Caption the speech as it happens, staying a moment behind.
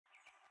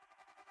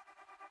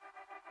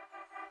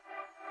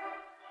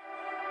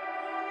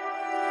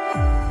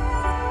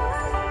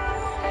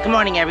Good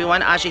morning,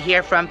 everyone. Aja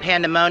here from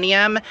Panda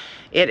Monium.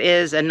 It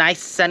is a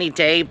nice sunny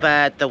day,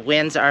 but the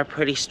winds are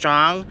pretty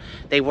strong.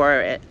 They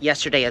were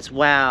yesterday as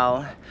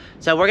well.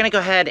 So we're gonna go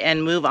ahead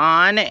and move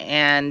on,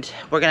 and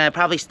we're gonna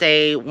probably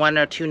stay 1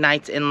 or 2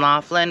 nights in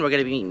Laughlin. We're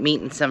gonna be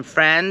meeting some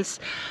friends,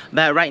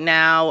 but right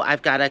now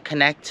I've gotta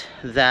connect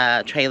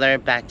the trailer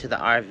back to the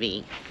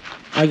RV.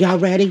 Are y'all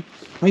ready?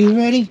 Are you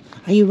ready?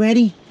 Are you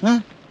ready?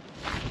 Huh?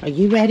 Are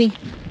you ready?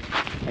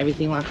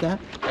 Everything locked up?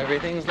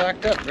 Everything's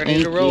locked up,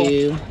 ready to roll. Thank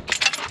you.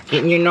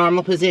 Get in your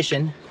normal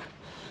position.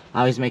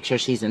 Always make sure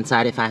she's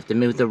inside if I have to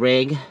move the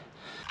rig.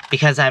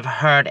 Because I've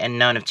heard and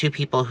known of 2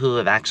 people who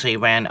have actually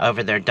ran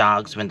over their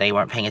dogs when they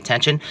weren't paying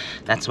attention.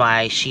 That's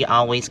why she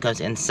always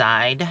goes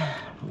inside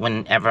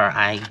whenever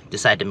I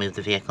decide to move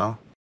the vehicle.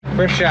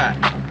 First shot.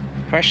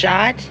 First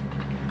shot?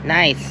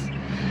 Nice.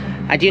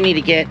 I do need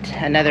to get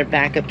another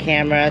backup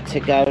camera to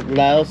go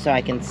low so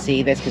I can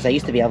see this, because I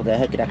used to be able to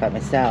hook it up by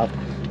myself.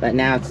 But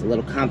now it's a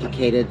little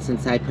complicated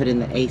since I put in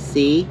the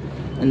AC.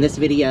 And this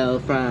video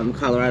from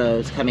Colorado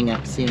is coming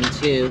up soon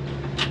too.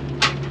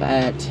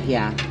 But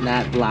yeah,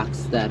 that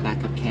blocks the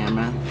backup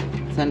camera.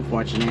 It's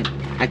unfortunate.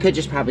 I could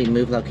just probably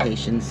move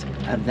locations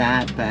of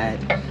that, but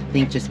I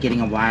think just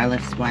getting a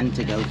wireless one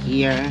to go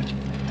here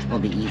will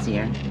be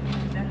easier.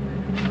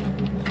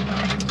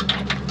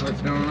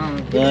 What's going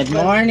on? Good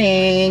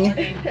morning.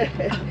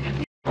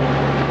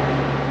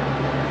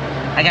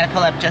 I gotta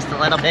pull up just a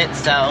little bit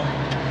so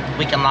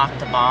we can lock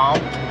the ball.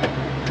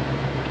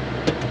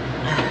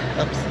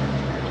 Oops.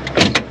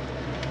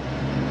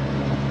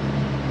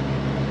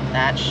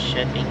 That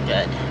should be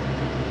good.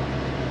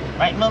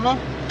 Right, moo-moo?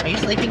 Are you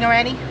sleeping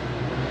already?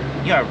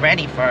 You are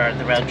ready for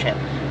the road trip.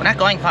 We're not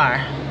going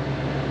far,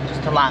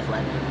 just to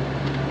Laughlin.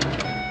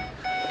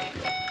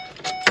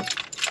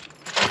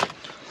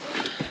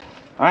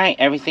 Alright,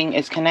 everything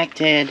is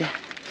connected.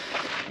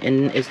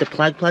 And is the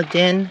plug plugged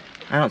in?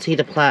 I don't see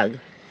the plug.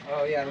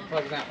 Oh yeah, the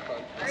plug's not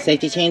plugged.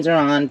 Safety chains are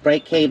on,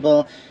 brake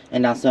cable,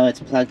 and also it's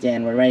plugged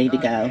in. We're ready to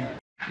go.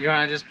 You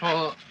wanna just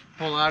pull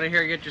out of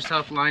here, get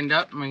yourself lined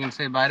up, and we can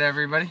say bye to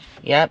everybody?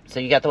 Yep,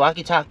 so you got the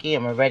walkie-talkie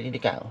and we're ready to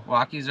go.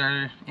 Walkies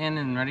are in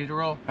and ready to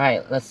roll.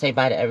 Alright, let's say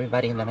bye to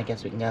everybody and then I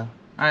guess we can go.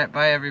 Alright,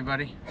 bye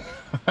everybody.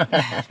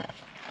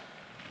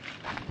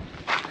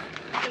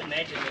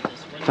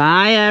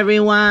 Bye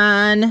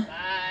everyone.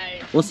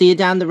 Bye. We'll see you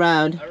down the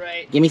road.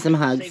 Alright. Give me some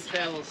hugs. Safe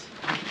travels.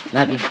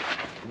 Love you.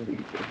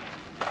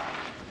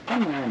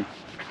 Come on.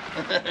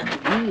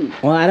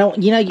 Well, I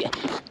don't, you know,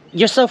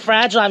 you're so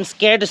fragile, I'm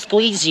scared to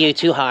squeeze you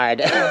too hard.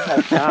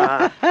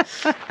 Bye.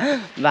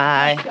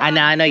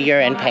 I know you're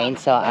in pain,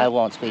 so I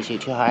won't squeeze you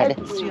too hard.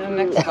 See you in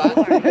the next spot.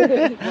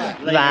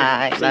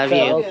 Bye. Love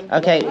you.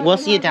 Okay, we'll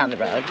see you down the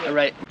road.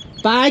 Alright.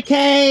 Bye,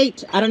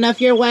 Kate. I don't know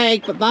if you're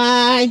awake, but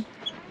bye.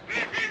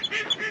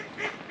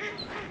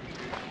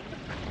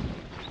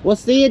 We'll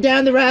see you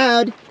down the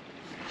road.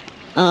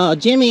 Oh,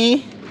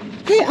 Jimmy.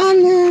 Hey,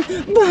 Olive.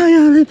 Bye,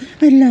 Olive.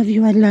 I love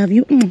you. I love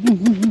you.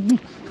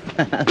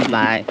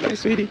 Bye. Bye,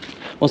 sweetie.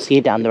 We'll see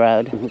you down the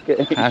road.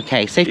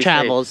 Okay, safe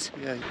travels. Safe.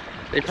 Yeah.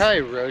 They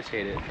probably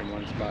rotate it from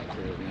one spot to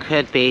the other.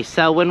 Could be.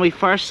 So when we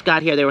first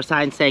got here, there were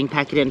signs saying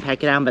pack it in,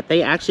 pack it down, but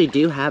they actually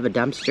do have a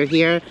dumpster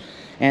here,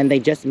 and they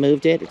just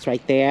moved it. It's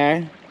right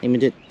there. They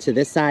moved it to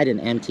this side and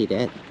emptied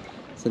it.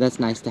 So that's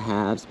nice to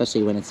have,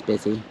 especially when it's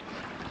busy.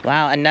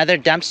 Wow, another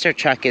dumpster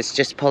truck is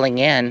just pulling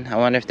in. I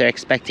wonder if they're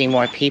expecting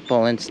more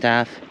people and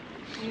stuff.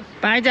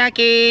 Bye,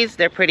 duckies.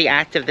 They're pretty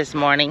active this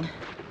morning.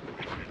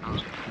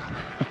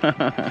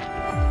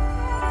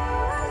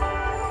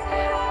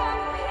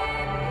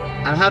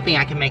 I'm hoping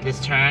I can make this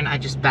turn. I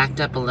just backed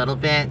up a little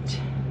bit.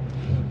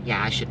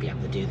 Yeah, I should be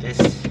able to do this.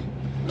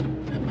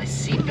 Put my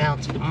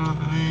seatbelt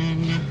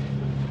on.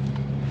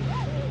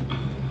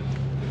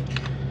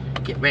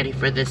 Get ready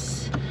for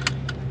this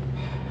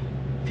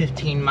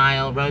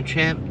 15-mile road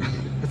trip.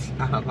 It's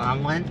not a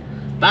long one.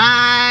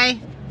 Bye!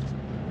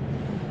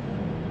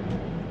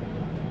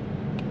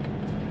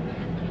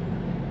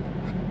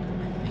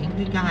 I think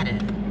we got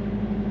it.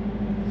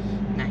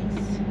 Nice.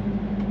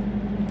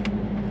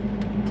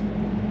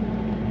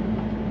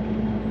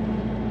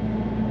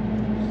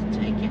 Just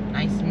take it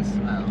nice and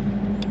slow.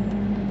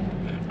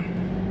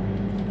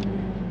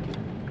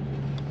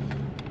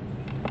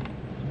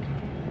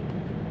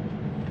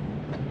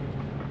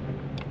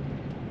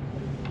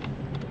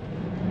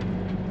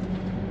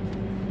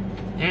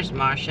 There's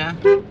Marsha.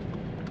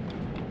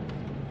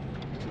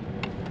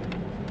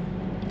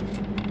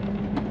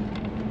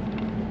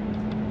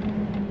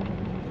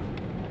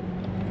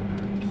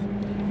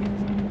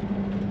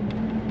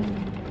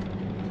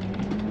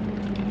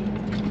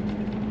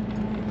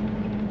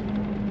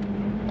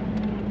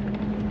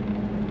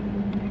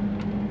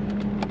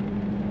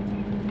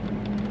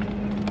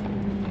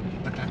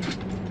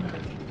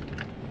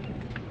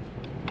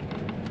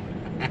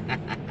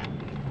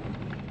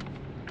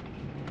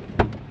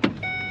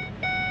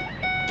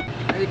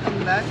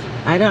 Back?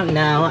 I don't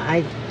know.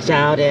 I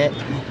doubt it.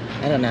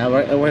 I don't know.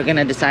 We're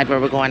gonna decide where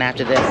we're going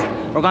after this.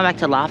 We're going back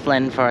to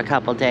Laughlin for a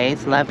couple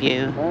days. Love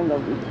you. I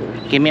love you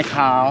too. Give me a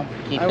call.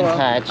 Keep in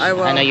touch. I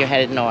will. I know you're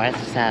headed north,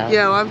 so.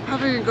 Yeah, well, I'm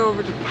probably gonna go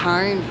over to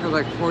Pine for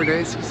like 4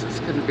 days because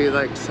it's gonna be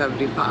like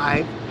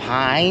 75.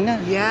 Pine?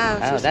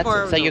 Yeah. Oh,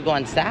 that's so you're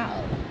going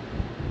south.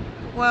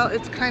 Well,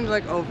 it's kind of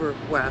like over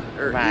west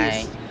or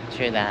right. east.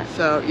 True that.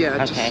 So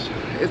yeah, okay.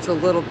 It's a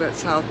little bit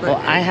south. But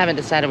well, I haven't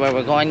decided where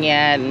we're going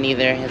yet, and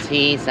neither has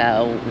he.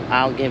 So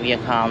I'll give you a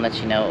call and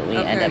let you know what we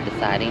end up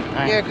deciding. All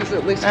right. Yeah, because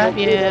at least love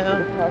you.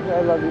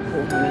 I love you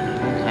too, honey.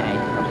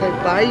 Okay.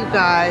 Okay, bye, you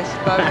guys.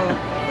 Bye.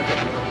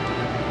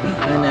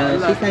 I know.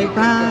 She said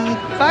bye.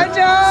 Bye,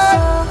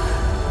 John.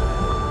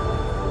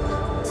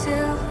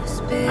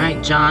 All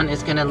right, John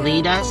is gonna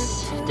lead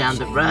us down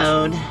the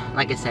road.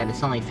 Like I said,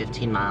 it's only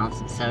 15 miles,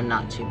 so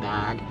not too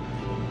bad.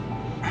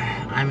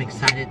 I'm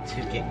excited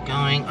to get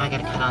going. I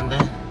gotta cut on the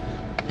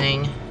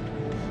thing.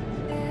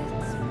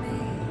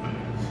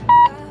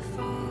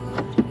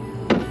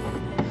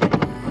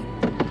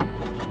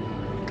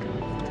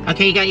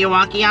 Okay, you got your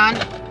walkie on?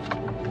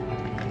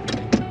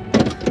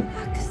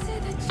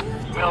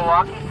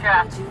 Milwaukee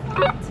check.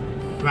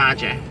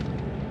 Roger.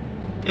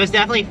 It was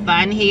definitely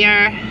fun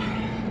here.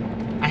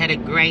 I had a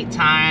great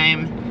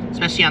time,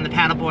 especially on the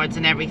paddle boards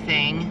and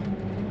everything.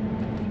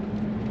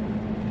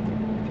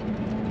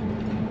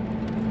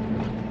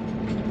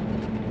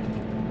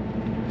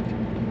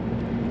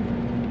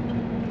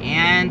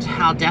 And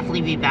I'll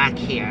definitely be back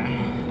here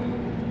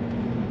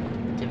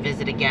to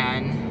visit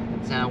again.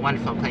 It's a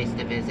wonderful place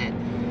to visit.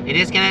 It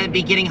is going to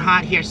be getting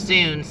hot here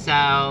soon, so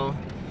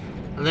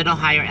a little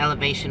higher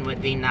elevation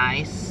would be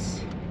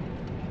nice.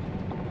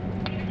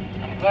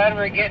 I'm glad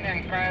we're getting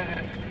in front of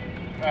this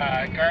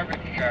garbage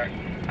truck.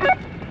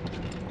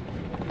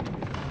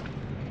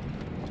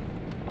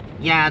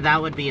 Yeah,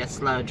 that would be a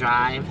slow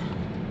drive.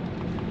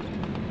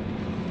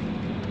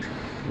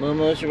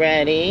 Moo-moo's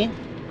ready.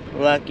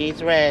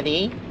 Lucky's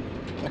ready.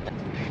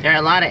 There are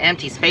a lot of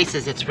empty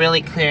spaces. It's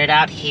really cleared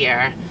out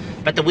here.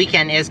 But the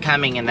weekend is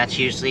coming, and that's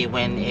usually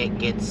when it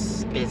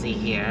gets busy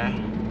here.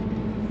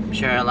 I'm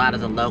sure a lot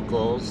of the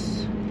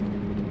locals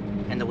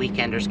and the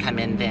weekenders come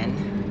in then.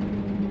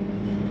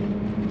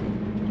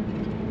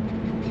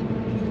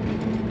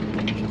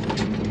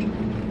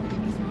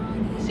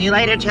 See you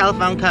later,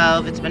 Telephone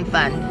Cove. It's been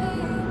fun.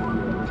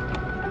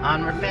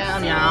 Onward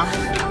bound, y'all.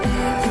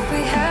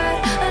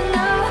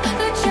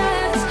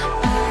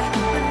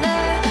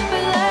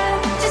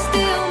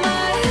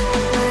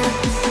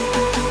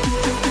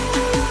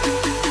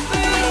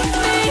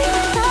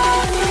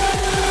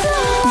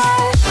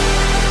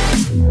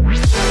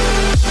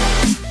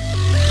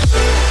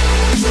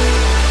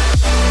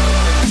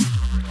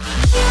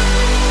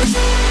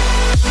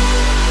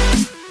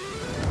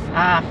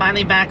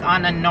 Finally back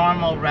on a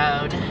normal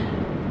road.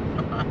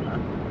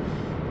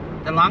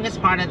 The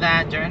longest part of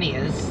that journey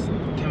is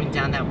coming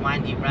down that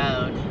windy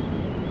road.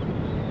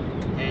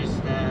 There's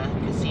the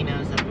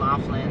casinos of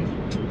Laughlin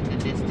in the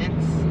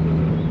distance.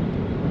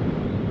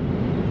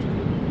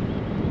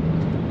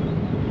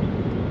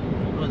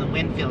 Oh, the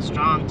wind feels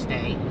strong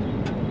today,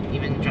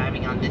 even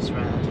driving on this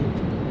road.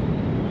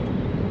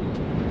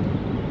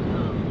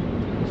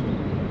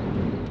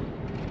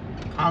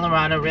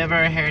 Colorado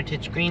River,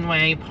 Heritage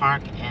Greenway,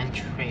 Park and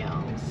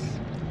Trails.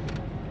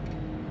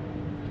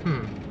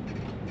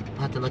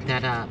 I'll have to look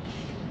that up.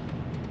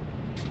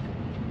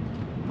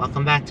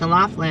 Welcome back to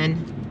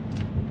Laughlin.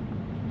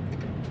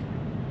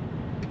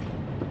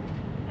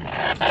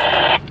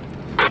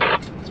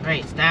 It's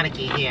very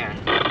staticky here.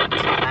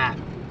 What's that?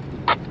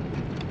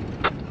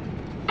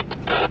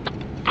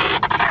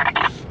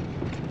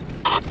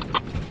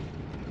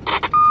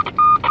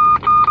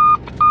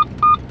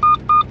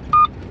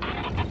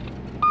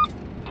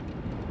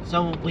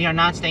 So we are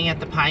not staying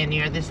at the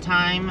Pioneer this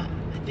time.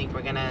 I think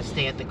we're gonna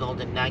stay at the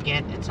Golden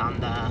Nugget. It's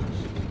on the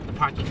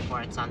parking for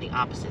it's on the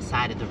opposite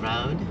side of the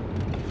road.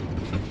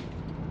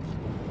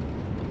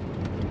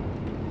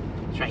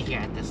 It's right here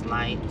at this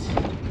light.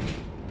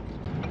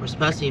 We're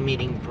supposed to be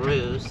meeting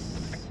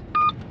Bruce.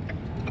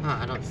 Oh,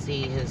 I don't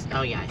see his,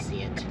 oh yeah, I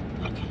see it.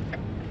 Okay.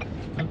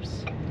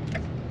 Oops.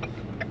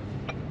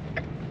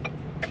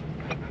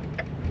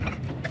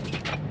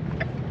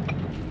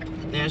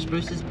 There's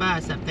Bruce's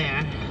bus up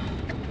there.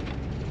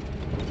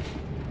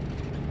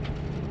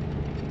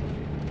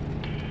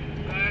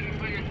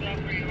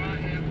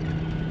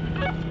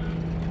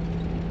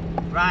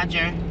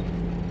 Roger.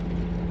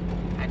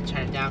 I had to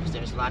turn it down because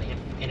there was a lot of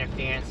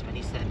interference, but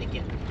he said to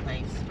get in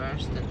place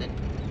first, and then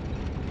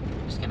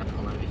I'm just gonna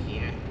pull over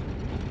here.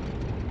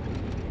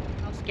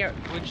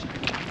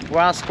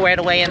 We're all squared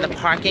away in the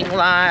parking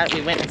lot.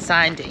 We went and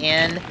signed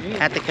in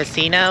at the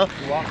casino,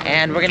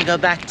 and we're gonna go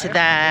back to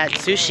that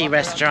sushi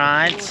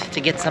restaurant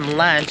to get some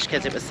lunch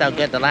because it was so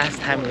good the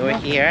last time we were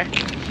here.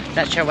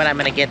 Not sure what I'm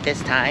gonna get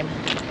this time.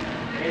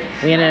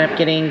 We ended up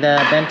getting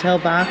the bento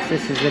box.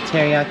 This is the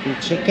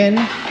teriyaki chicken.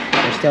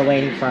 We're still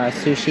waiting for our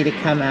sushi to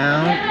come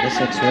out. This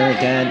looks really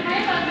good.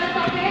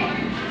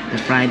 The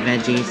fried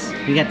veggies.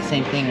 You got the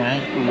same thing,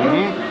 right?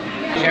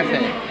 Mm-hmm. Chef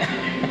it.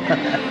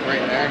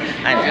 Right there.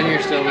 I know. And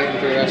you're still waiting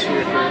for the rest of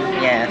your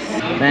food. Yes.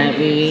 But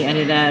we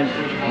ended up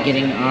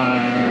getting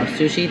our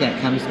sushi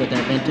that comes with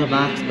our bento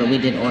box, but we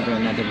did order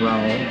another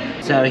roll.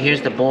 So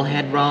here's the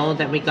bullhead roll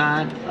that we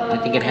got. I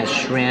think it has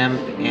shrimp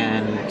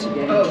and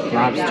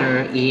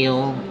lobster,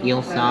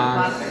 eel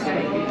sauce.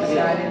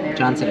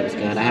 John said it was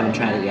good. I haven't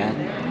tried it yet.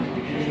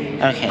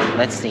 Okay,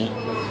 let's see.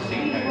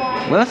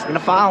 Well, it's gonna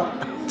fall.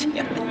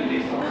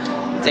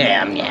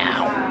 Damn,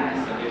 meow.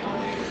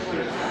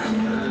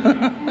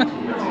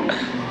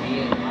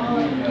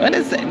 What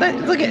is it?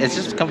 Look at it. It's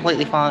just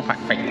completely falling apart.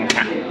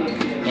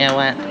 You know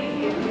what?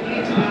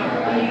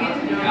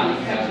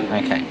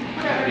 Okay.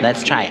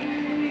 Let's try it.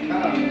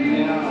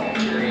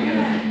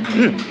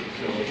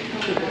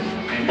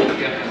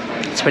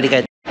 It's pretty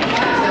good.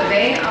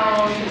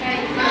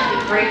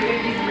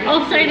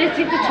 Oh, sorry, did I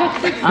take the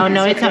chopsticks? Oh,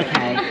 no, it's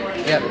okay.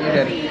 Yep, you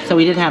did. So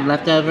we did have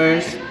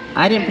leftovers.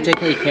 I didn't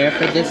particularly care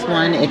for this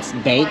one. It's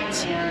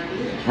baked.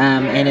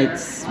 And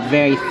it's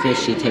very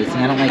fishy tasting.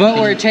 I don't like But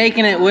fish. we're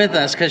taking it with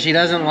us because she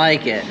doesn't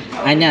like it.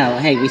 I know.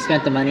 Hey, we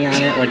spent the money on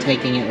it. We're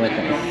taking it with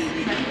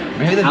us.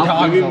 Maybe the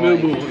dog will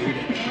like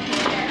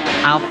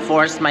it. I'll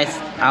force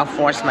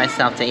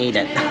myself to eat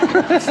it.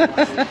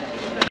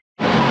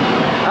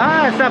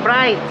 Ah, it's so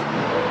bright.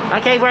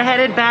 Okay, we're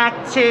headed back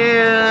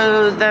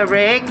to the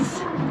rigs.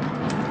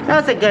 That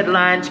was a good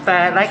lunch,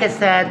 but like I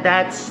said,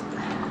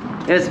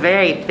 it was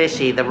very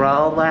fishy. The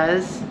roll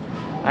was.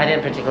 I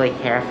didn't particularly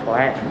care for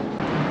it.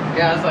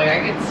 Yeah, it's like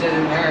I could sit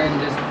in there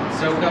and just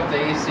soak up the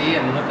AC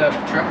and look up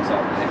trucks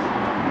all day.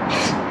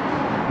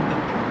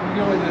 You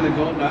go into the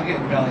Gold Nugget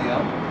and belly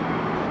up.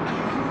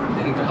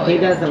 He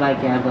doesn't like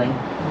gambling.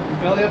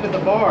 Belly up at the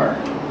bar.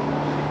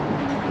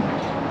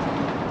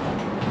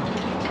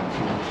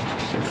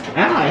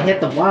 Ah, I hit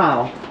the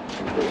wall.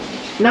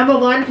 Number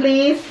 1,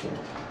 please.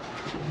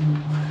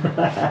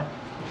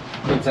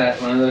 What's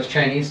that? One of those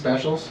Chinese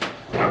specials?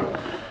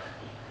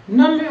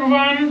 Number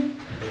 1.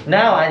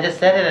 No, I just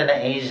said it in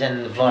an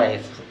Asian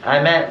voice.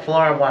 I meant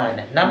floor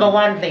 1. Number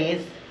 1,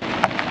 please.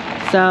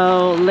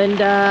 So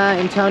Linda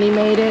and Tony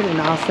made it,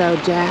 and also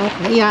Jack.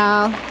 Hey,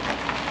 y'all.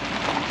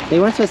 They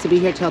weren't supposed to be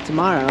here till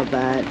tomorrow,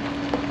 but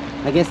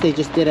I guess they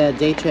just did a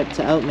day trip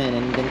to Oatman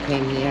and then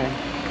came here.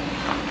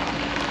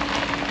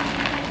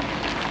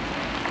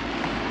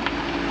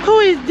 Who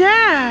is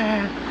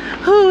that?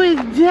 Who is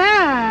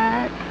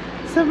that?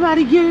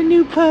 Somebody get a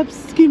new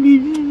pups. Give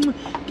me.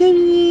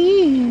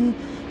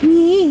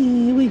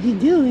 Yeah, what you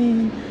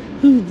doing?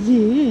 Who's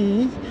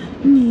this?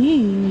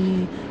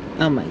 Yeah.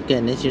 Oh my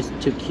goodness, you're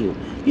too cute.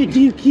 You're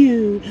too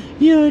cute.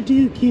 You're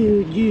too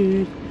cute,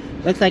 dude.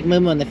 Looks like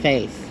moo-moo in the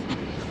face.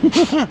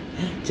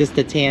 Just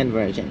the tan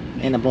version.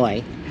 And a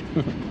boy.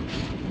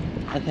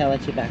 Okay, I'll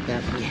let you back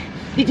up.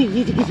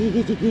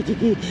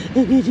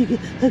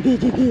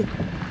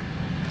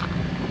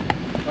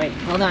 Wait,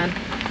 hold on.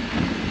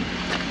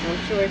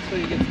 Don't you wait till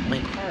you get to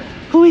the car.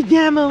 Who is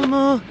that,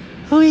 moo-moo?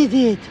 Who is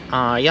it?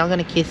 Aw, y'all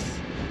gonna kiss?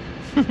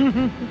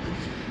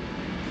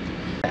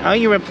 Oh,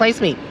 you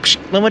replaced me.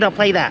 Moo-moo, don't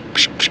play that.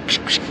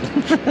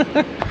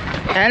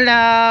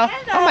 Hello.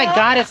 Oh my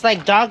God, it's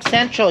like Dog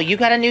Central. You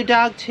got a new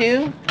dog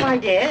too? I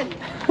did.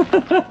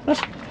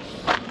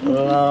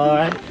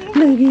 Lord.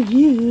 Look at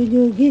you,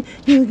 look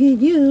at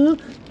you.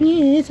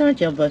 Yes, aren't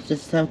your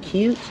busters so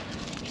cute?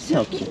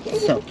 So cute,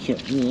 so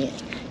cute. Yeah,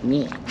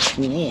 yeah,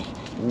 yeah,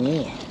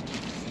 yeah.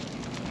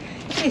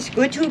 It's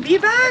good to be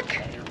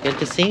back. Good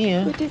to see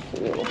you. Good to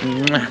see you.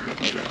 Mwah.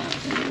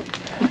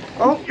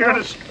 Oh,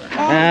 yes.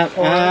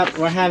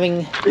 We're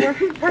having... We're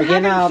getting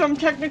having out. some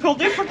technical Oh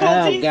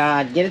difficulties.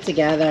 God, get it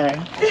together.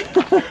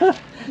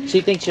 She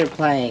thinks you're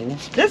playing.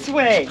 This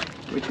way.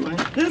 Which way?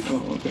 This.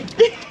 Oh, okay.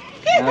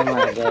 Oh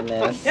my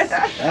goodness.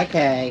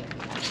 Okay.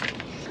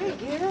 Good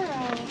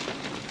girl.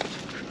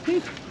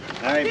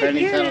 All right,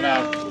 Benny, settle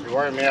down. You're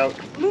wearing me out.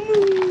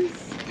 Moo-moos.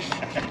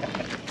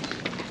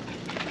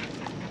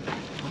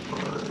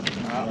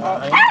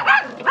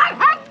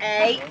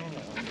 Hey.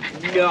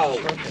 No.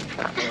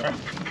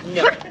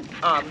 No.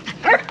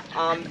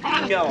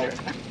 No.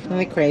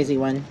 The crazy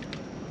one.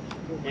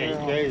 Yeah,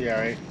 crazy, all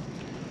right.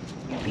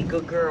 Be a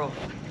good girl.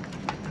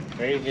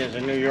 Crazy as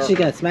a New Yorker. She's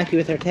gonna smack you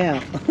with her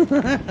tail.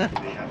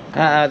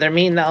 Uh-oh, they're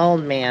meeting the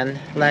old man.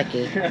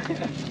 Lucky.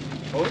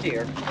 Oh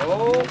dear.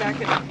 Oh, back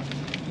it up.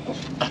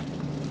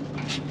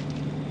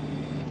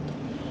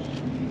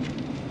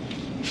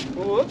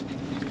 Whoop.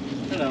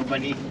 Hello,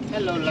 buddy.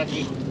 Hello,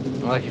 Lucky.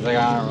 Well, he's like,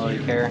 I don't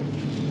really care.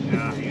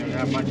 Yeah, you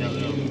got a bunch of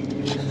little...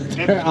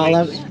 They're all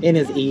up in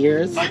his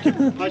ears. bunch of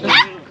little...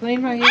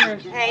 Clean my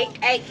ears. Hey,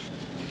 hey.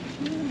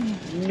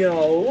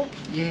 No.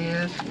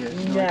 Yes, yes.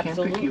 No, I can't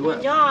pick you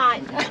Absolutely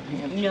up.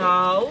 not.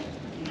 No.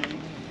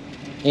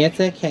 It's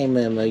okay,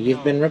 Moo-moo.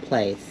 You've been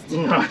replaced.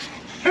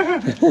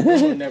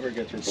 Never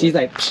gets replaced. She's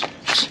like...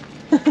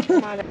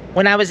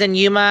 When I was in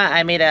Yuma,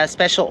 I made a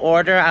special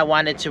order. I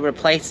wanted to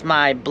replace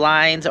my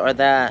blinds or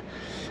the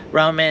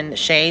Roman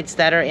shades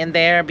that are in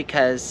there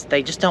because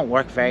they just don't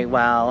work very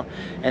well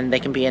and they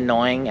can be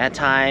annoying at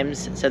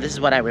times. So this is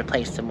what I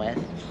replaced them with.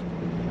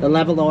 The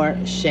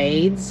Levolor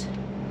shades.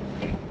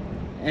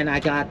 and I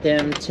got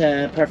them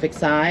to perfect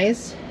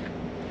size.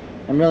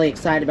 I'm really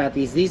excited about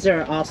these. These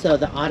are also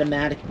the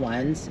automatic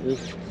ones.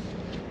 Oof.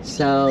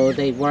 So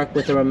they work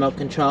with the remote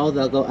control.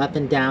 They'll go up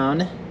and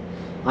down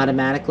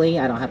automatically.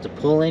 I don't have to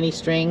pull any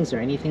strings or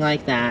anything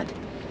like that.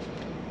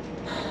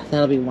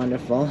 That'll be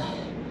wonderful.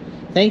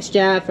 Thanks,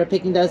 Jeff, for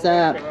picking those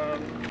up.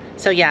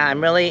 So yeah,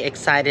 I'm really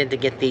excited to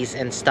get these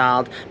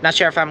installed. Not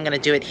sure if I'm going to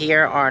do it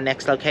here or our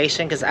next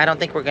location because I don't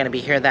think we're going to be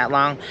here that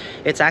long.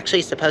 It's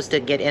actually supposed to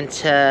get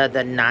into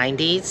the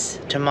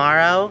 90s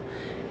tomorrow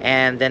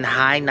and then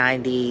high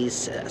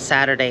 90s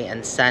Saturday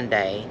and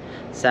Sunday.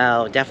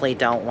 So definitely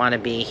don't want to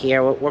be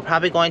here. We're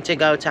probably going to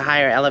go to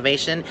higher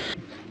elevation.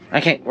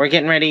 Okay, we're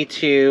getting ready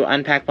to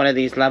unpack one of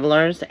these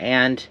levelers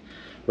and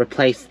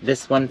replace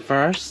this one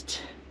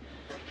first.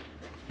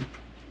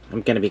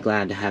 I'm going to be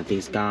glad to have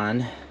these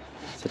gone.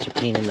 Such a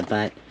pain in the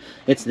butt.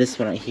 It's this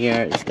one right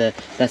here.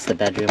 That's the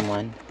bedroom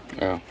one.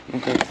 Oh,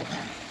 okay.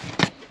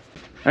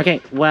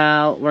 Okay,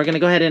 well, we're gonna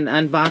go ahead and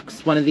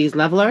unbox one of these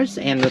levelers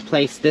and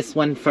replace this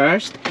one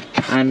first.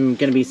 I'm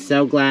gonna be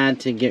so glad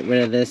to get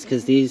rid of this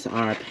because these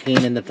are a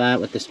pain in the butt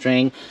with the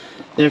string.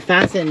 They're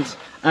fastened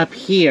up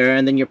here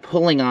and then you're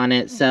pulling on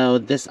it, so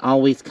this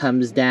always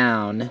comes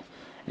down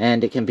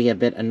and it can be a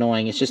bit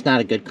annoying. It's just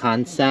not a good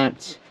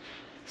concept.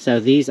 So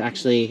these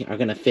actually are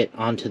going to fit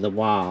onto the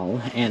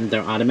wall, and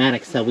they're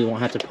automatic, so we won't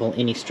have to pull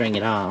any string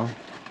at all.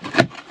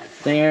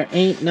 There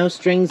ain't no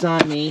strings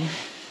on me.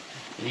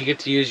 You get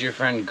to use your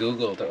friend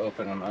Google to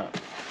open them up.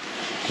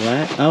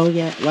 What? Oh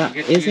yeah. Well, You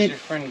get to is use it? your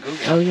friend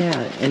Google. Oh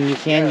yeah, and you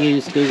can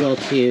use Google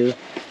to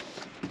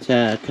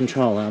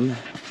control them.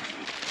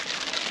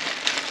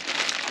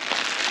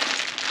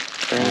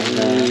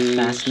 And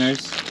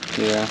fasteners.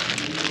 Yeah.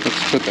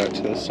 Let's put that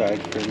to the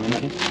side for a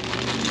minute.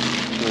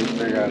 We'll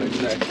figure out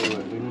exactly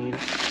what we need.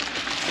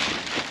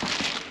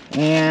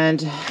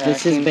 And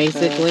this is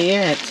basically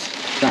it.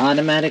 The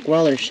automatic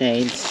roller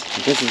shades.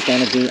 This is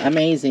going to be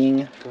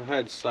amazing. Go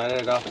ahead, slide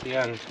it off the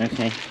end.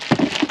 Okay.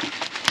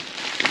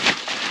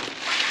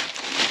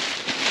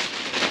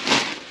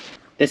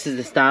 This is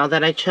the style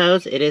that I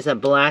chose. It is a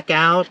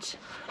blackout,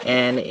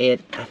 and I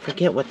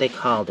forget what they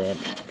called it.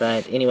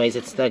 But anyways,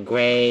 it's the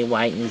gray,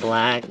 white, and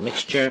black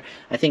mixture.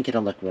 I think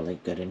it'll look really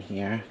good in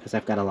here, because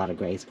I've got a lot of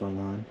grays going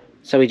on.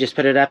 So we just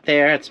put it up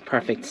there. It's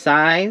perfect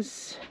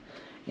size.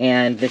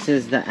 And this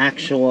is the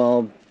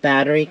actual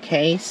battery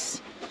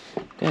case.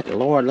 Good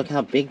Lord, look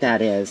how big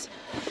that is.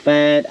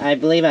 But I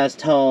believe I was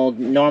told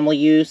normal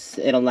use,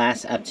 it'll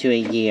last up to a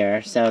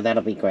year. So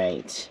that'll be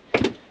great.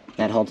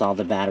 That holds all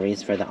the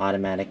batteries for the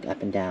automatic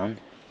up and down.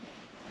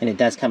 And it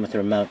does come with a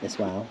remote as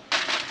well.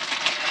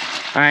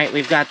 Alright,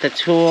 we've got the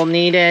tool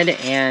needed.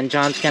 And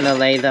John's going to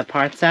lay the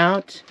parts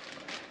out.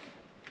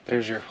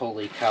 There's your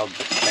holy cow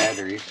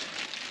batteries.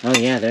 Oh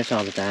yeah, there's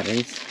all the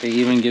batteries. They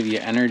even give you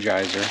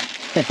Energizer.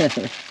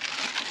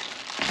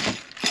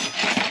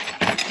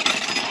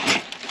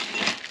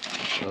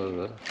 So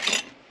the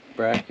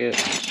bracket.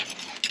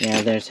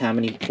 Yeah, there's how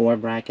many? 4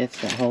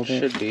 brackets that hold it?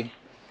 Should be.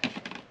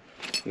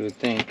 You would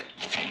think.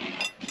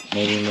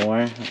 Maybe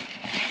more.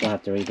 We'll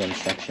have to read the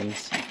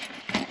instructions.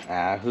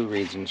 Who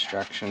reads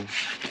instructions?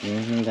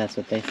 That's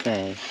what they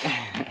say.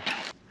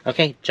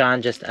 Okay,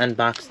 John just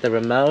unboxed the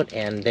remote,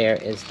 and there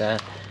is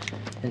the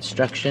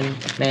instruction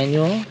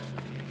manual.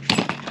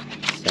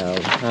 So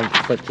I'll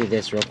flip through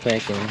this real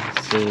quick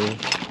and see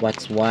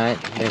what's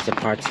what. There's a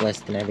parts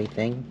list and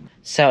everything.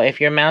 So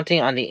if you're mounting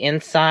on the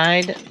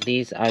inside,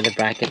 these are the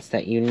brackets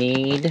that you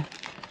need.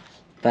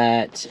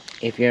 But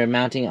if you're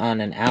mounting on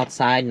an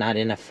outside, not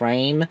in a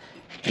frame,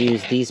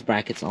 use these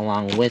brackets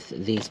along with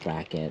these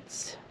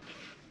brackets.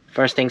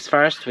 First things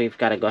first, we've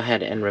got to go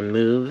ahead and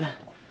remove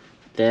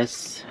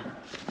this.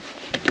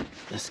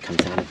 This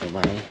comes out of the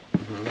way.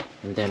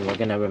 And then we're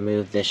going to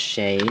remove this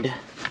shade.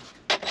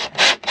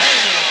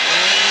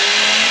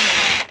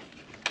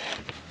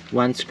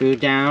 1 screw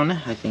down.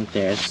 I think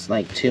there's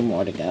like 2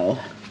 more to go.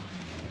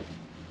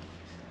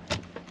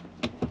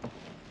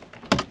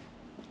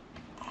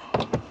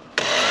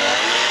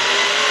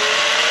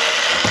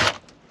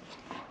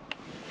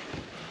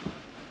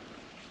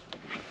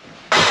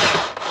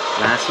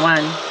 Last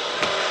one.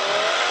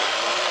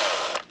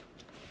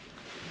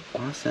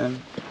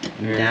 Awesome.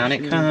 And down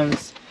it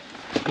comes.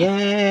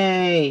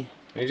 Yay!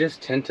 You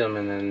just tint them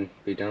and then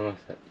be done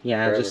with it.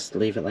 Yeah, Forever. just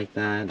leave it like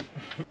that.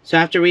 So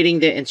after reading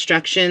the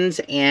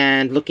instructions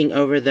and looking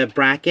over the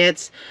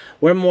brackets,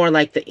 we're more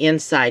like the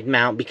inside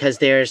mount because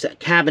there's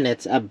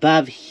cabinets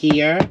above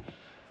here.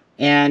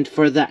 And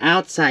for the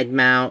outside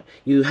mount,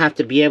 you have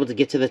to be able to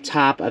get to the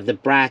top of the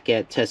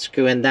bracket to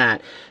screw in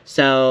that.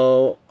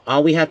 So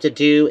all we have to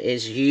do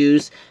is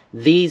use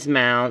these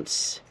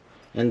mounts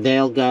and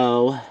they'll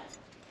go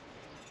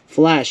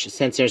flush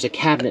since there's a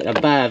cabinet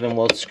above, and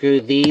we'll screw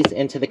these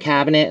into the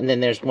cabinet, and then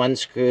there's 1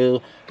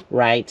 screw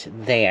right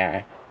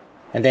there,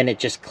 and then it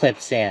just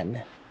clips in.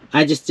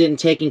 I just didn't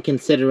take in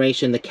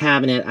consideration the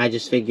cabinet. I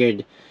just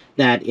figured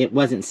that it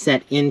wasn't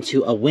set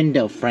into a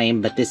window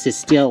frame, but this is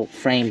still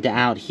framed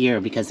out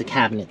here because the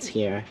cabinet's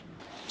here.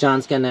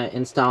 John's gonna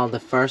install the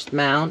first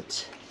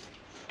mount.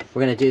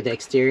 We're gonna do the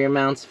exterior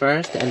mounts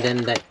first and then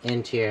the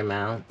interior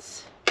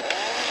mounts. So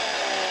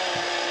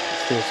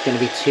there's gonna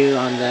be 2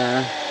 on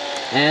the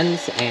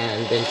ends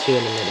and then 2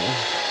 in the middle.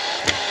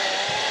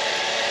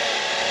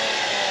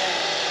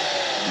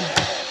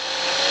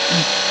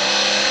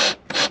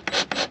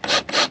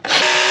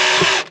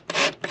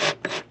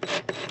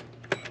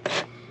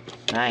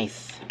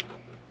 Nice.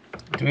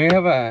 Do we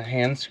have a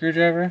hand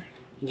screwdriver?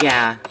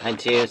 Yeah, I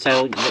do.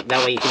 So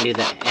that way you can do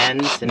the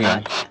ends and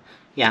not...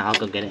 Yeah, I'll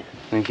go get it.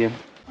 Thank you.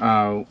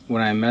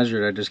 When I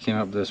measured, I just came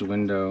up this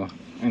window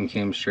and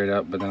came straight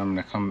up, but then I'm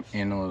gonna come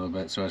in a little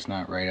bit so it's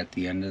not right at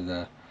the end of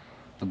the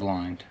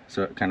blind,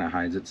 so it kind of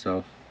hides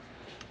itself.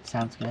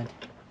 Sounds good.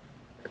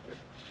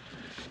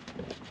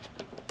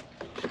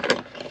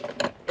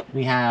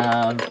 We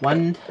have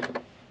 1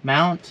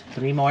 mount,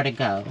 3 more to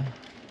go.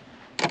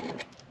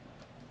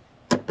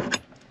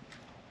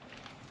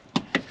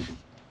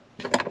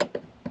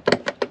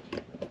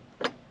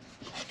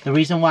 The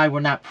reason why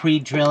we're not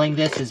pre-drilling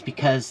this is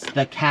because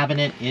the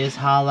cabinet is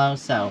hollow,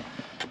 so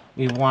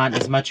we want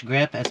as much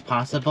grip as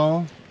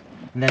possible.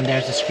 And then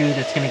there's a screw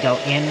that's going to go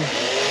in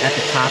at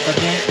the top of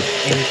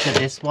it, into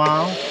this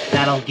wall.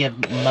 That'll give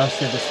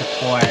most of the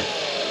support.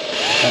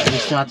 But we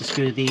still have to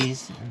screw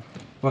these.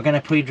 We're going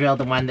to pre-drill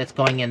the one that's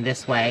going in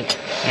this way,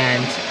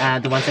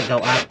 and the ones that go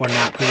up, we're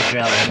not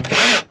pre-drilling.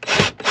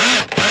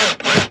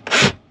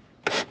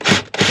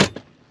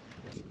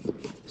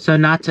 So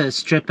not to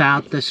strip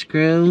out the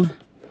screw,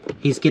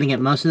 he's getting it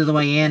most of the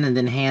way in and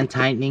then hand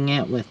tightening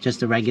it with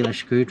just a regular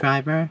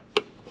screwdriver.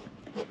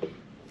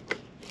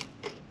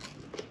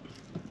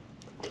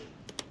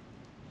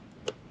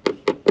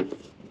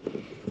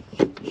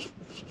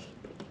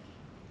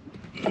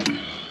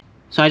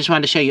 So I just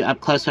wanted to show you up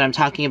close what I'm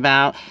talking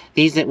about.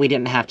 These that we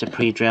didn't have to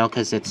pre-drill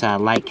because it's a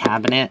light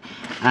cabinet.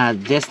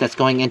 This that's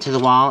going into the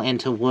wall,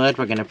 into wood,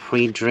 we're going to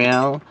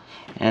pre-drill.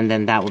 And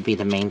then that will be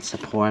the main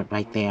support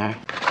right there.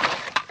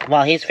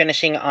 While he's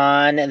finishing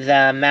on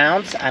the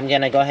mounts, I'm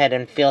going to go ahead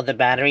and fill the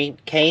battery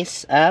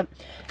case up.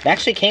 It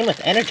actually came with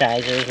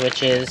energizers,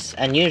 which is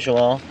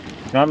unusual.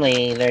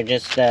 Normally, they're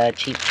just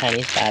cheap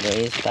Chinese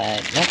batteries,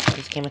 but nope,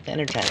 these came with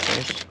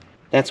energizers.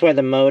 That's where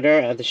the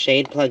motor of the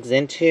shade plugs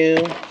into.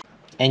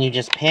 And you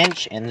just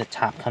pinch, and the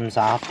top comes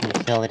off, and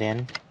you fill it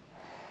in.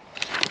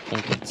 I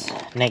think it's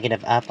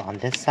negative up on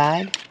this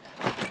side.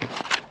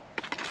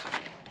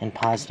 And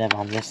positive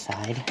on this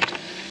side.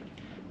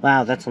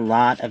 Wow, that's a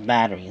lot of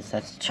batteries.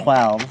 That's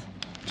 12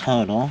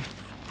 total.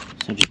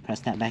 So just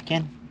press that back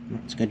in.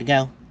 It's good to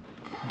go.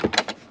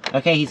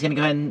 Okay, he's gonna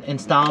go ahead and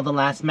install the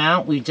last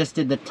mount. We just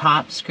did the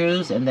top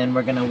screws, and then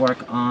we're gonna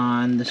work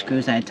on the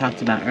screws I had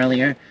talked about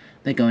earlier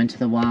that go into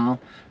the wall.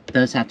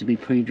 Those have to be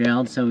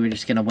pre-drilled, so we're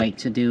just gonna wait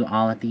to do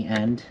all at the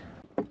end.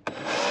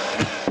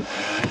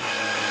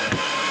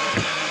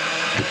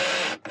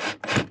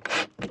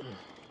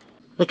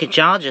 Look at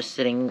y'all just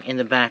sitting in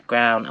the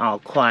background all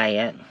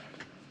quiet.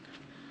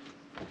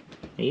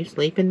 Are you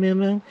sleeping,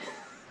 moo-moo?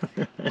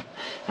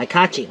 I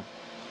caught you.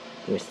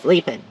 You were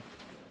sleeping.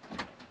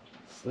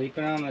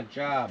 Sleeping on the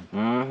job.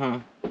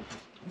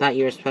 Thought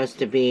you were supposed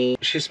to be...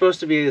 She's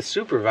supposed to be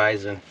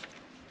supervising.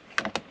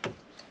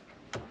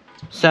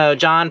 So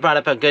John brought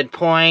up a good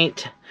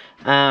point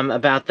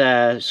about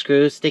the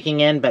screws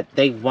sticking in, but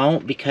they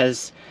won't,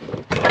 because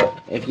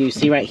if you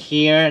see right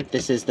here,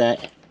 this is the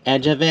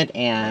edge of it,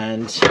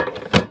 and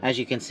as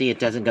you can see, it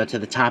doesn't go to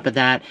the top of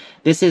that.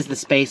 This is the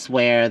space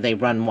where they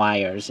run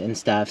wires and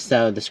stuff,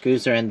 so the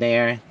screws are in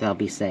there, they'll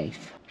be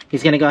safe.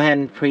 He's gonna go ahead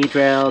and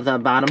pre-drill the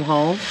bottom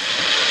holes.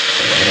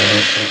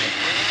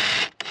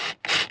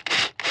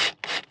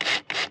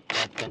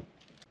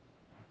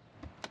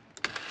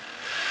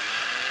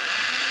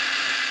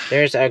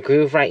 There's a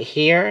groove right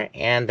here,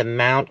 and the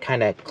mount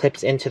kind of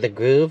clips into the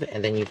groove,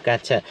 and then you've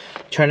got to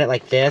turn it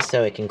like this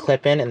so it can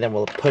clip in, and then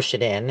we'll push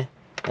it in,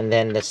 and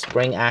then the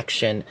spring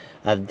action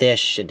of this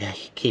should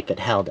keep it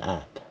held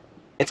up.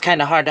 It's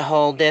kind of hard to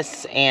hold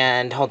this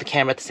and hold the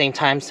camera at the same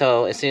time,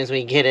 so as soon as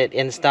we get it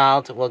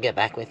installed, we'll get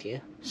back with you.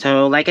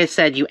 So like I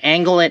said, you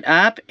angle it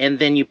up, and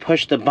then you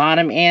push the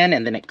bottom in,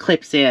 and then it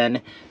clips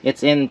in.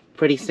 It's in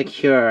pretty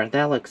secure.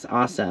 That looks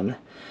awesome.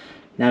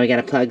 Now we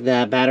gotta plug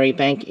the battery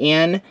bank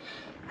in.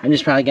 I'm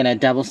just probably gonna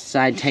double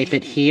side tape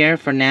it here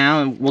for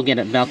now, and we'll get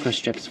Velcro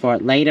strips for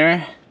it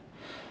later.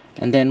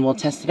 And then we'll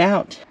test it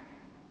out.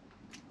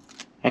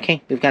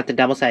 Okay, we've got the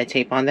double side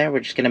tape on there.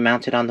 We're just gonna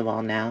mount it on the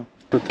wall now.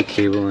 Put the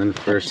cable in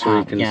first so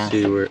we can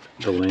see where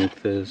the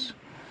length is.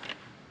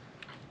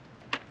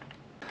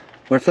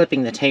 We're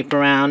flipping the tape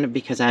around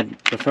because I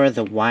prefer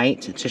the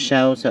white to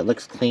show so it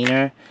looks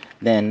cleaner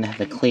than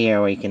the clear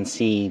where you can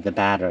see the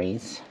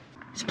batteries.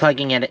 Just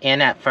plugging it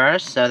in at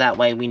first, so that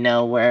way we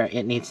know where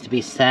it needs to be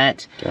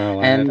set.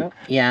 And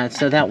yeah,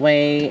 so that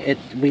way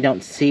we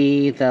don't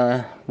see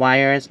the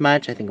wire as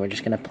much. I think we're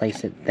just gonna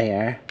place it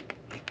there.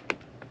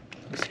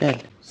 Looks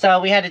good. So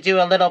we had to do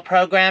a little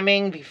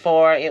programming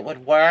before it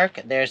would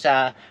work. There's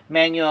a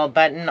manual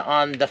button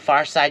on the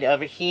far side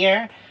over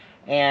here,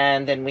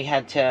 and then we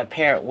had to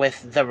pair it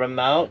with the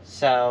remote.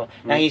 So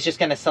now he's just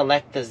gonna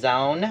select the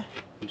zone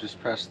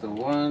Just press the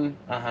one,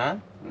 Uh-huh.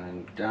 and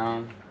then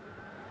down.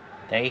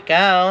 There you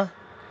go.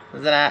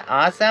 Isn't that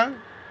awesome?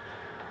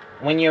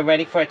 When you're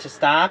ready for it to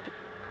stop,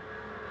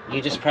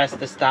 you just press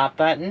the stop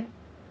button.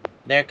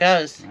 There it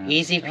goes. And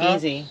Easy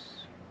peasy.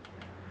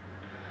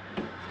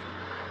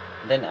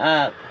 Then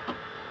up.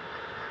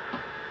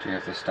 Do you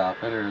have to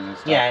stop it, or does it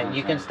stop? Yeah,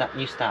 you can stop.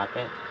 You stop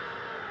it,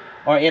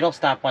 or it'll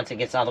stop once it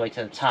gets all the way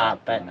to the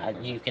top.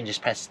 But you can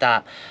just press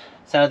stop.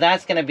 So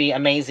that's gonna be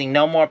amazing.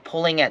 No more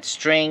pulling at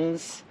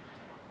strings.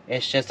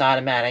 It's just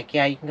automatic.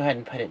 Yeah, you can go ahead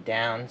and put it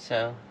down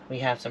so we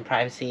have some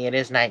privacy. It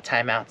is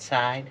nighttime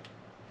outside.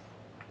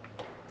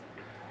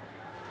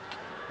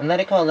 And let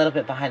it go a little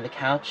bit behind the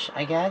couch,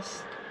 I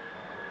guess.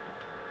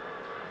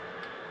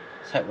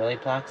 So it really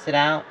blocks it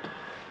out.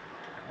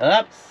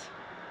 Oops.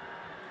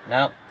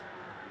 Nope.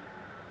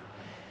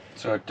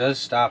 So it does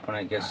stop when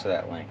it gets to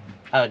that length.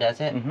 Oh, does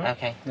it? Mhm.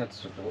 Okay.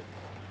 That's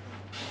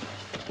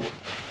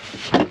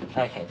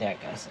Okay, there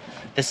it goes.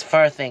 This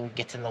fur thing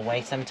gets in the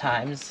way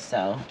sometimes,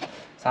 so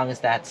as long as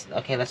that's...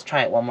 Okay, let's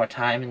try it one more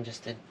time and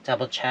just to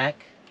double check.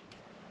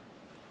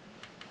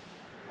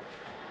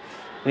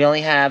 We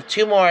only have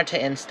 2 more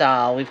to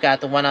install. We've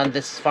got the one on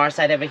this far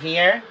side over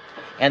here,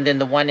 and then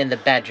the one in the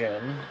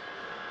bedroom.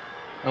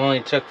 It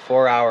only took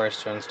 4 hours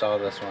to install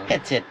this one.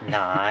 It did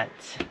not.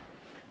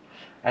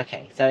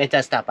 Okay, so it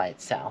does stop by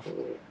itself.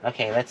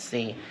 Okay, let's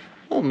see.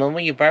 Oh, Moo, were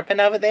you burping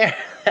over there?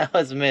 That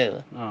was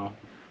Moo. Oh.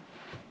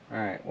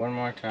 Alright, one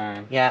more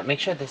time. Yeah, make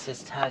sure this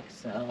is tucked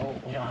so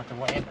we don't have to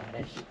worry about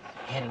it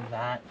hitting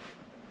that.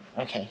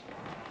 Okay.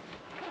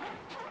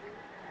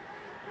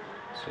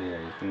 So yeah,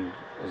 you can,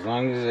 as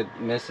long as it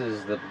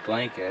misses the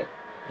blanket,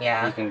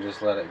 Yeah. you can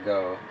just let it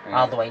go.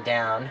 All the way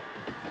down.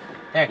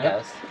 There it Yep.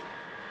 goes.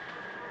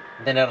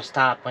 Then it'll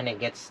stop when it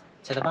gets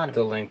to the bottom.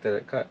 The length that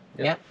it cut.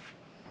 Yep.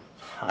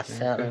 There it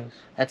Awesome. goes.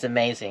 That's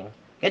amazing.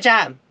 Good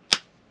job.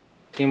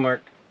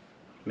 Teamwork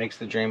makes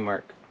the dream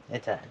work.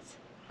 It does.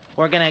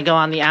 We're gonna go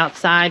on the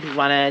outside. We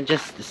wanna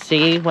just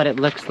see what it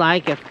looks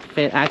like, if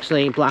it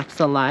actually blocks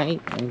the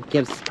light and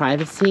gives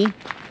privacy.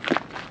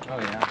 Oh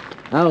yeah.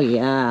 Oh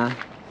yeah.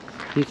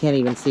 You can't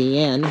even see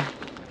in.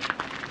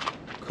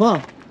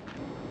 Cool.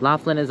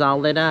 Laughlin is all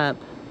lit up.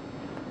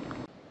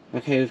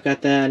 Okay, we've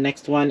got the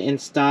next one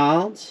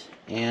installed,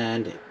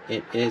 and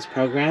it is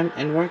programmed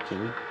and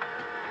working.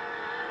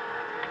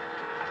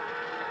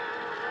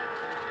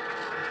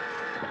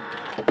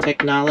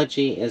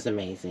 Technology is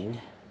amazing.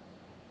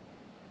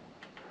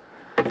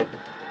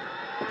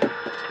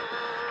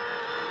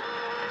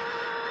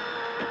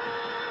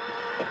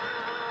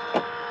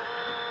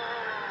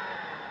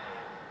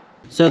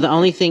 So the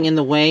only thing in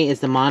the way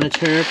is the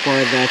monitor for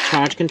the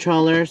charge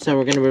controller, so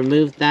we're going to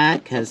remove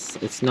that because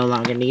it's no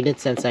longer needed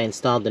since I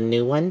installed the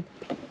new one.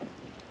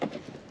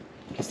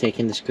 Just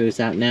taking the screws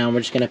out now. We're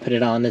just going to put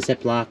it all in the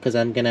Ziploc because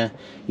I'm going to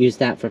use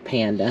that for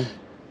Panda.